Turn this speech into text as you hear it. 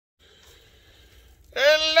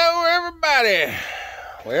Alrighty,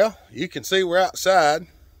 well, you can see we're outside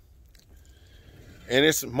and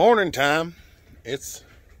it's morning time. It's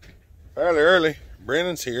fairly early.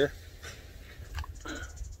 Brennan's here.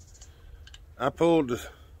 I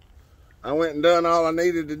went and done all I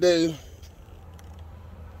needed to do,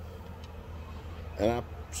 and I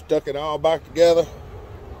stuck it all back together.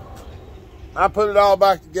 I put it all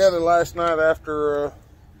back together last night after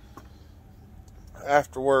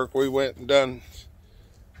work. We went and done.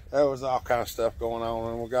 There was all kind of stuff going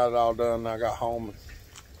on, and we got it all done. And I got home,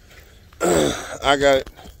 and I got it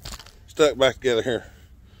stuck back together here.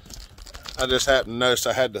 I just happened to notice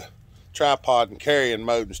I had the tripod in carrying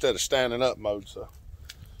mode instead of standing up mode, so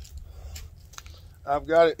I've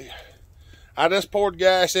got it. I just poured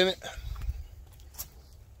gas in it.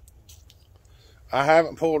 I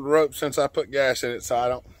haven't pulled the rope since I put gas in it, so I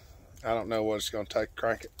don't know what it's going to take to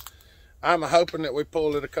crank it. I'm hoping that we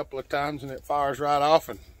pull it a couple of times and it fires right off,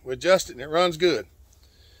 and we adjust it and it runs good.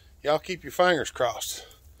 Y'all keep your fingers crossed.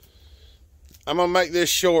 I'm going to make this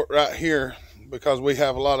short right here because we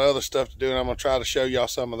have a lot of other stuff to do, and I'm going to try to show y'all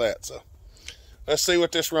some of that. So let's see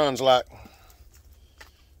what this runs like.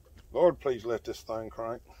 Lord, please let this thing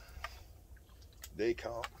crank.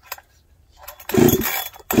 Decomp.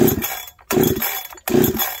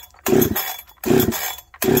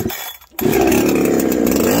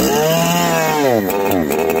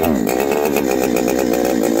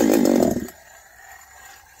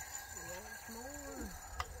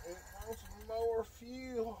 More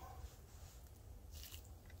fuel.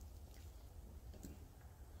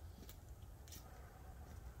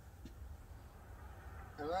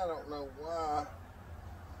 And I don't know why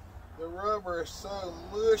the rubber is so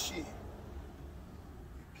mushy. You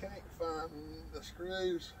can't find the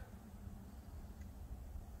screws.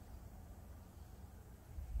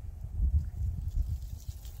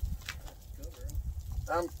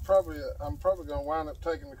 I'm probably gonna wind up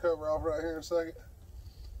taking the cover off right here in a second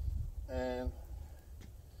and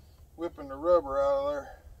whipping the rubber out of there.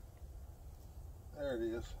 There it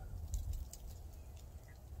is.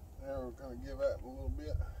 Now we're going to give that a little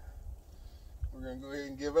bit. We're going to go ahead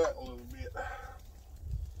and give that a little bit.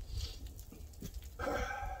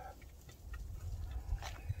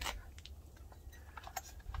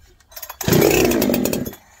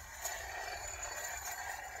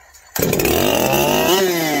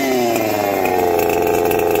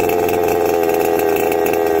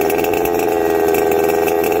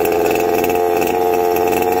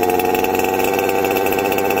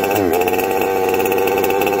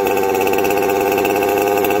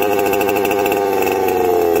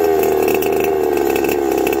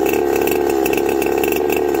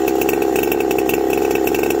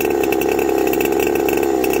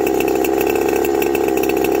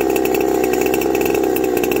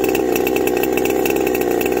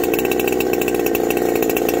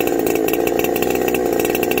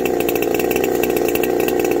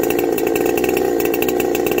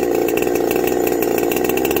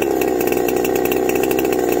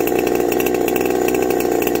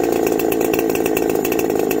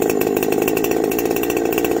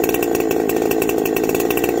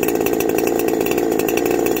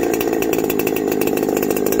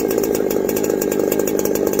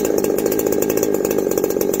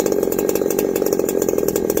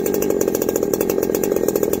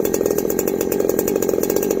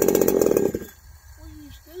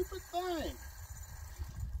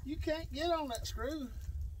 You can't get on that screw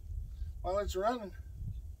while it's running.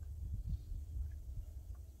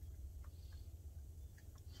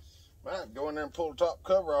 Might go in there and pull the top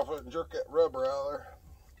cover off it and jerk that rubber out of there.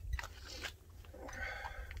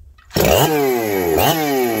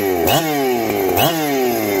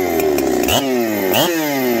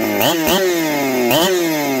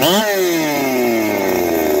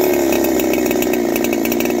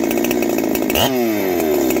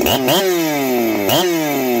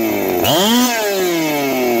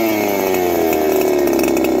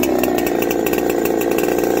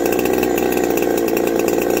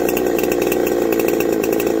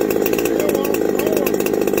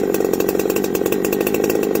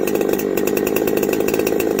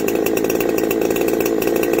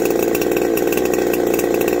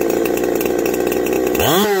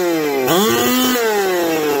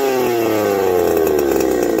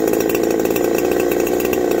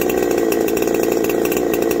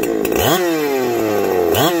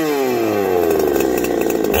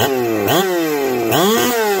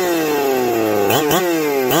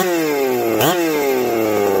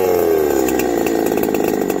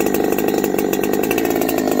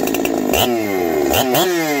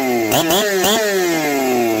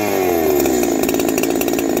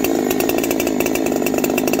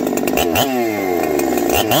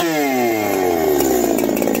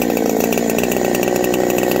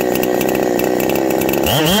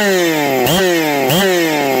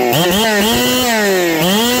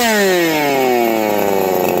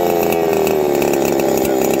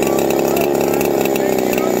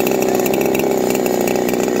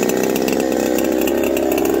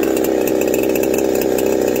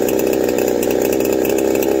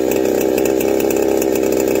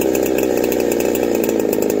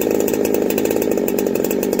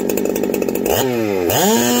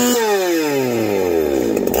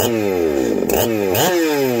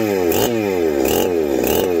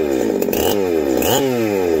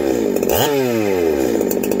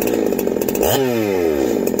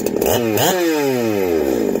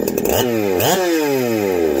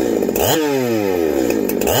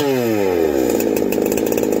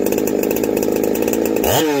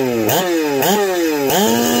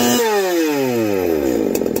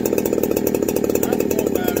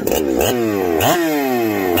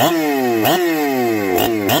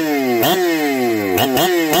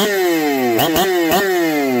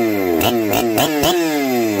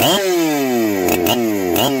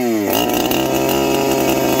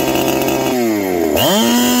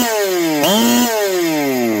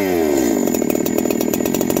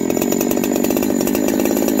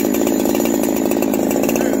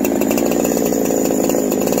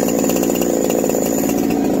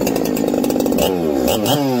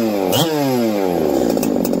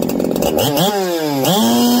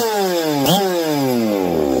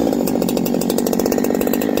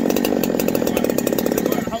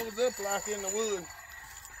 In the wood,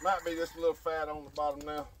 might be just a little fat on the bottom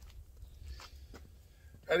now.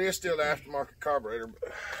 That is still the aftermarket carburetor,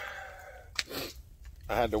 but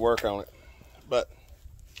I had to work on it. But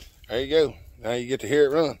there you go. Now you get to hear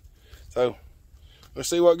it run. So let's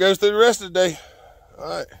see what goes through the rest of the day.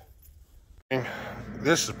 All right.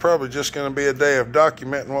 This is probably just going to be a day of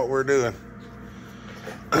documenting what we're doing.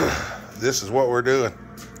 This is what we're doing.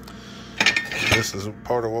 This is a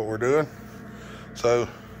part of what we're doing. So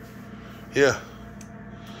yeah,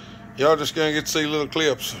 y'all just gonna get to see little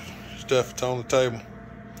clips, stuff that's on the table.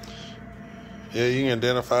 Yeah, you can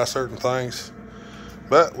identify certain things,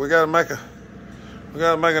 but we gotta make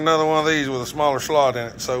another one of these with a smaller slot in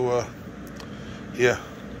it. So yeah.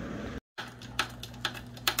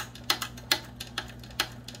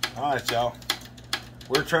 All right, y'all.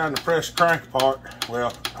 We're trying to press the crank apart.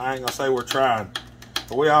 Well, I ain't gonna say we're trying,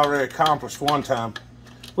 but we already accomplished one time.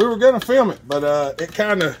 We were gonna film it, but it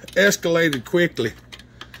kind of escalated quickly.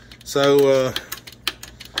 So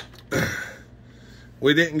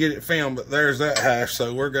we didn't get it filmed, but there's that hash.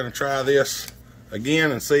 So we're gonna try this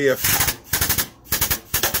again and see if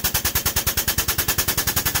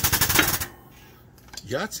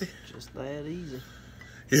Yahtzee. Just that easy.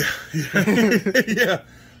 Yeah. Yeah.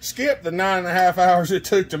 Skip the 9.5 hours it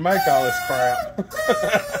took to make all this crap.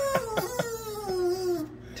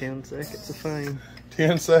 10 seconds of fame.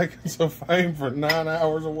 10 seconds of fame for 9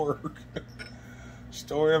 hours of work.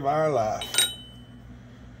 Story of our life.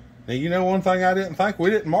 Now, you know one thing I didn't think? We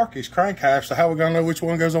didn't mark these crankshafts, so how are we going to know which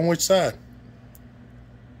one goes on which side?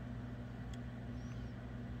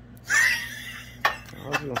 I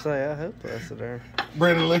was going to say, I hope that's there.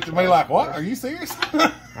 Brendan looked at me like, what? Are you serious?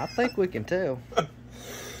 I think we can tell.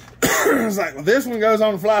 It's like, well, this one goes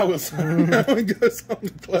on the flywheel side. That one goes on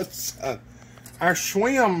the clutch side. Our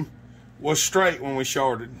swim was straight when we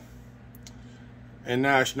shorted, and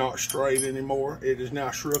now it's not straight anymore. It is now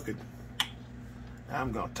crooked.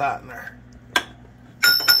 I'm gonna tighten her.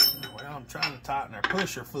 Well, I'm trying to tighten her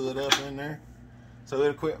pusher foot up in there so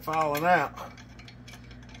it'll quit falling out,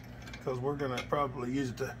 because we're gonna probably use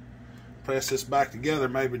it to press this back together,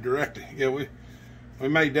 maybe directly. Yeah, we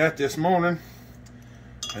made that this morning,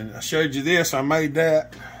 and I showed you this. I made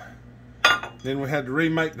that. Then we had to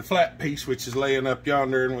remake the flat piece, which is laying up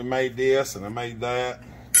yonder, and we made this, and I made that.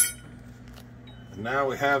 And now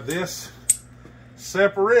we have this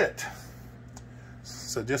separate.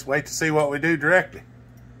 So just wait to see what we do directly.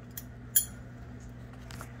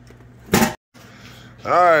 All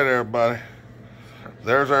right, everybody.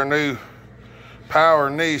 There's our new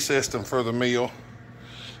power knee system for the mill.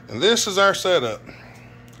 And this is our setup.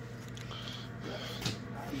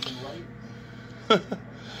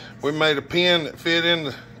 We made a pin that fit in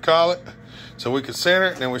the collet so we could center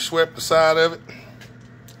it, and then we swept the side of it.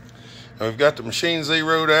 And we've got the machine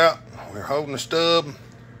zeroed out. We're holding the stub.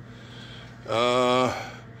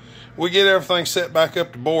 We get everything set back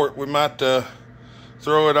up to board. We might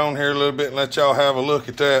throw it on here a little bit and let y'all have a look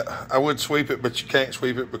at that. I would sweep it, but you can't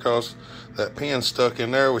sweep it because that pin's stuck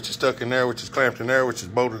in there, which is stuck in there, which is clamped in there, which is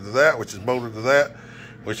bolted to that, which is bolted to that,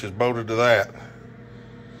 which is bolted to that.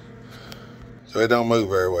 So it don't move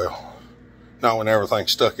very well. Not when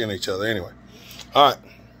everything's stuck in each other anyway. All right,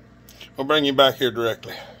 we'll bring you back here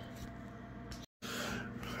directly.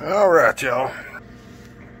 All right, y'all.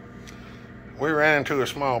 We ran into a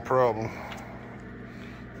small problem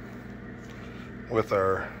with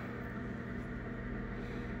our,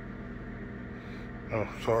 oh,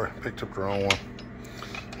 sorry, picked up the wrong one.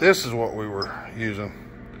 This is what we were using.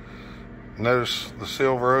 Notice the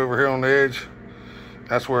silver over here on the edge.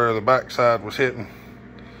 That's where the backside was hitting.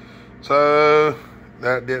 So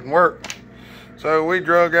that didn't work. So we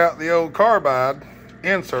drug out the old carbide,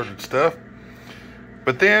 inserted stuff,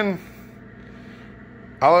 but then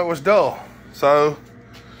all it was dull. So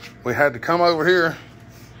we had to come over here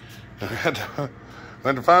and we had to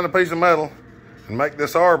find a piece of metal and make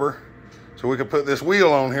this arbor so we could put this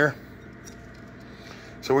wheel on here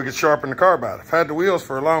so we could sharpen the carbide. I've had the wheels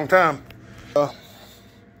for a long time.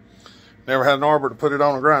 Never had an arbor to put it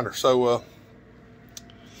on a grinder. So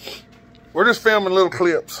we're just filming little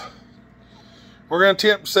clips. We're going to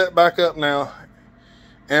attempt to set back up now.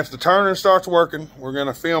 And if the turning starts working, we're going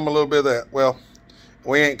to film a little bit of that. Well,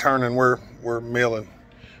 we ain't turning, we're milling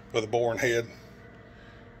with a boring head.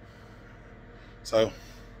 So,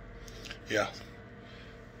 yeah.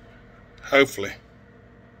 Hopefully.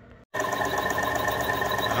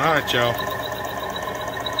 Alright, y'all.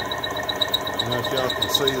 I don't know if y'all can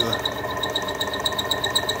see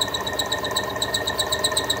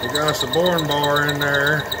we got us a boring bar in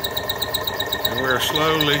there, and we're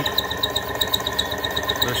slowly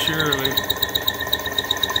but surely,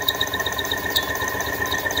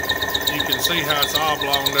 you can see how it's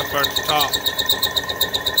oblonged up at the top.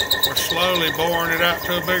 We're slowly boring it out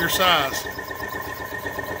to a bigger size.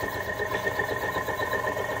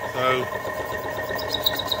 So,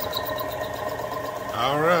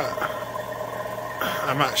 all right.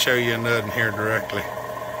 I might show you another in here directly.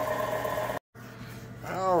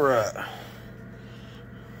 All right.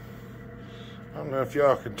 I don't know if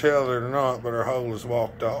y'all can tell it or not, but our hole is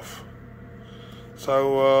walked off.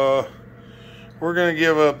 So we're gonna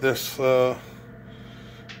give up this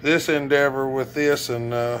this endeavor with this,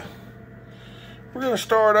 and we're gonna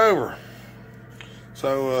start over.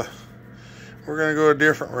 So we're gonna go a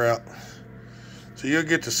different route. So you'll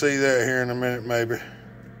get to see that here in a minute, maybe.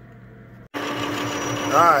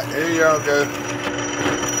 All right, here y'all go.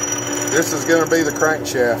 This is gonna be the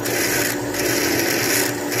crankshaft.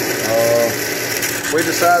 We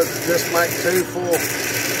decided to just make two full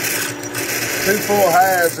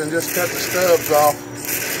halves and just cut the stubs off.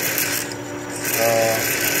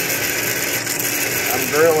 I'm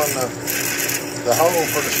drilling the hole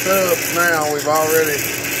for the stubs now. We've already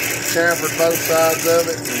chamfered both sides of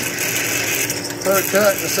it and put a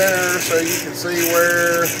cut in the center so you can see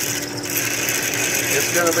where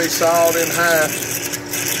it's going to be sawed in half.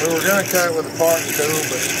 We were going to cut it with a parting tool,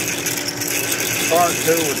 but the parting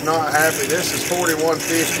tool was not happy. This is 4150,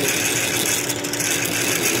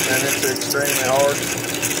 and it's extremely hard.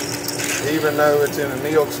 Even though it's in a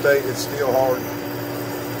annealed state, it's still hard.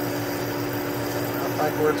 I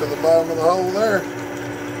think we're to the bottom of the hole there.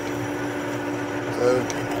 So,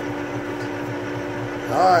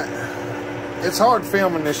 alright. It's hard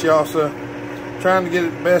filming this, y'all, so trying to get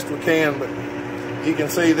it the best we can, but you can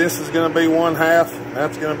see this is going to be one half, and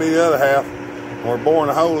that's going to be the other half. And we're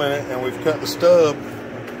boring a hole in it, and we've cut the stub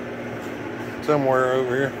somewhere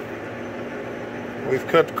over here. We've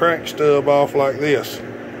cut the crank stub off like this.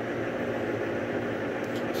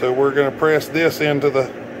 So we're going to press this into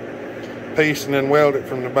the piece and then weld it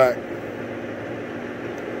from the back.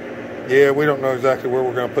 Yeah, we don't know exactly where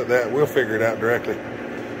we're going to put that. We'll figure it out directly.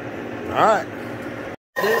 Alright.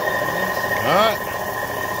 Alright.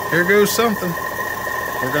 Here goes something.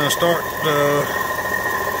 We're going to start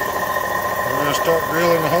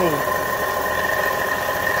drilling the hole.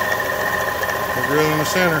 We're drilling the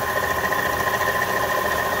center.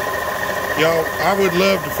 Y'all, I would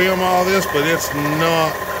love to film all this, but it's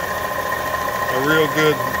not a real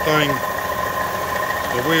good thing.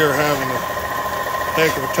 But we are having a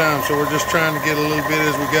heck of a time, so we're just trying to get a little bit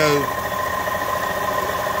as we go.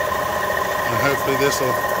 And hopefully this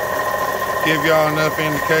will give y'all enough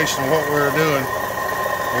indication of what we're doing.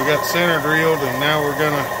 We got the center drilled, and now we're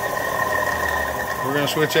gonna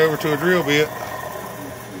switch over to a drill bit,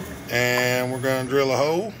 and we're gonna drill a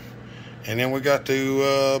hole, and then we got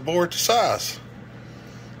to bore it to size,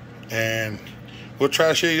 and we'll try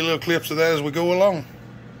to show you little clips of that as we go along.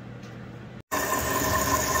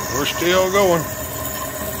 We're still going.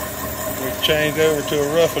 We've changed over to a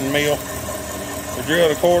roughing mill. We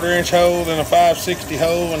drilled a 1/4 inch hole, then a 5/60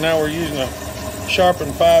 hole, and now we're using a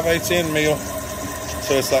sharpened 5/8 end mill. So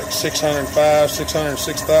So it's like 605,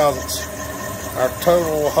 606 thousandths. Our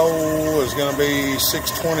total hole is going to be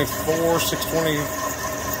 624, 620,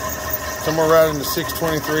 somewhere right in the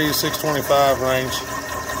 623 to 625 range.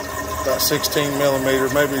 About 16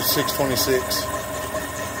 millimeters, maybe 626.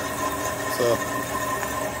 So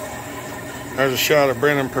there's a shot of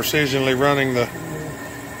Brennan precisionally running the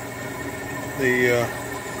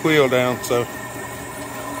wheel down. So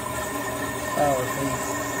Power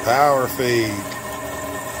feed. Power feed.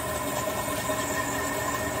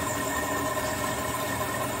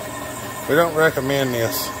 We don't recommend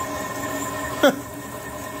this.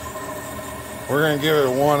 We're going to give it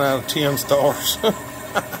a 1 out of 10 stars.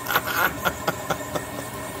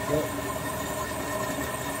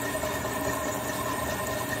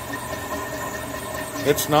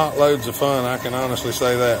 It's not loads of fun, I can honestly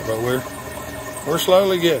say that, but we're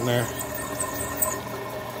slowly getting there.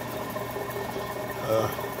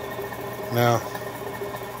 Now,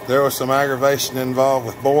 there was some aggravation involved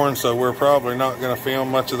with boring, so we're probably not going to film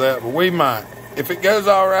much of that, but we might. If it goes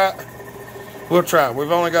all right, we'll try.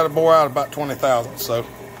 We've only got to bore out about 20 thousandths, so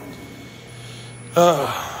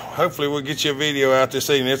hopefully we'll get you a video out this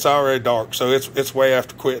evening. It's already dark, so it's way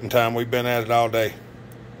after quitting time. We've been at it all day.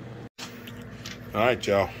 All right,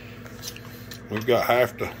 y'all. We've got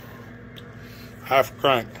half a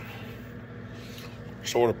crank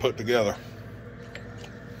sort of put together.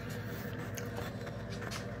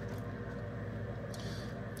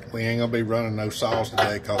 We ain't gonna be running no saws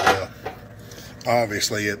today because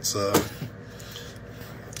obviously it's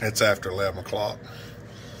after 11 o'clock.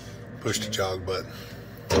 Push the jog button.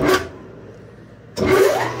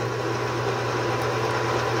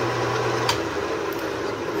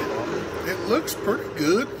 It looks pretty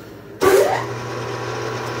good. It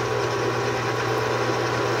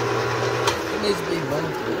needs to be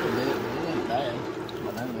bumped a little bit, but it ain't bad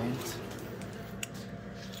by no means.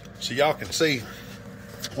 So y'all can see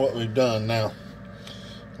what we've done now.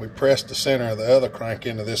 We pressed the center of the other crank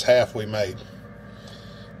into this half we made.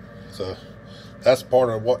 So that's part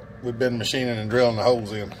of what we've been machining and drilling the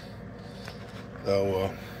holes in.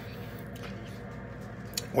 So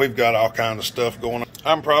we've got all kinds of stuff going on.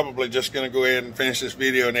 I'm probably just going to go ahead and finish this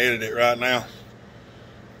video and edit it right now,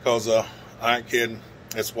 because I ain't kidding.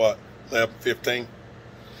 It's what, 11:15.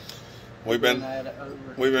 We've been at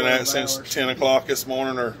it since 10 o'clock this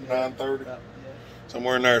morning, or 9:30.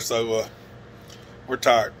 Somewhere in there, so we're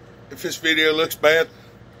tired. If this video looks bad,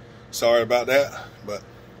 sorry about that, but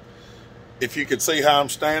if you could see how I'm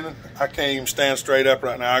standing, I can't even stand straight up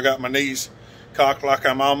right now. I got my knees cocked like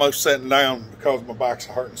I'm almost sitting down because my back's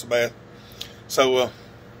hurting so bad. So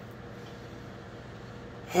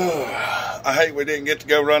I hate we didn't get to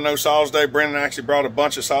go run those saws today. Brennan actually brought a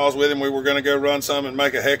bunch of saws with him. We were going to go run some and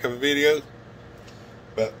make a heck of a video,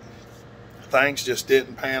 but things just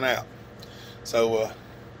didn't pan out. So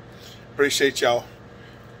appreciate y'all.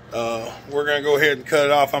 We're gonna go ahead and cut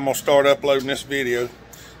it off. I'm gonna start uploading this video.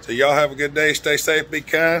 So y'all have a good day. Stay safe, be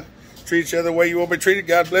kind, treat each other the way you want to be treated.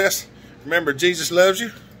 God bless. Remember, Jesus loves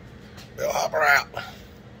you. Bill Hopper out.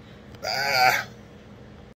 Bye.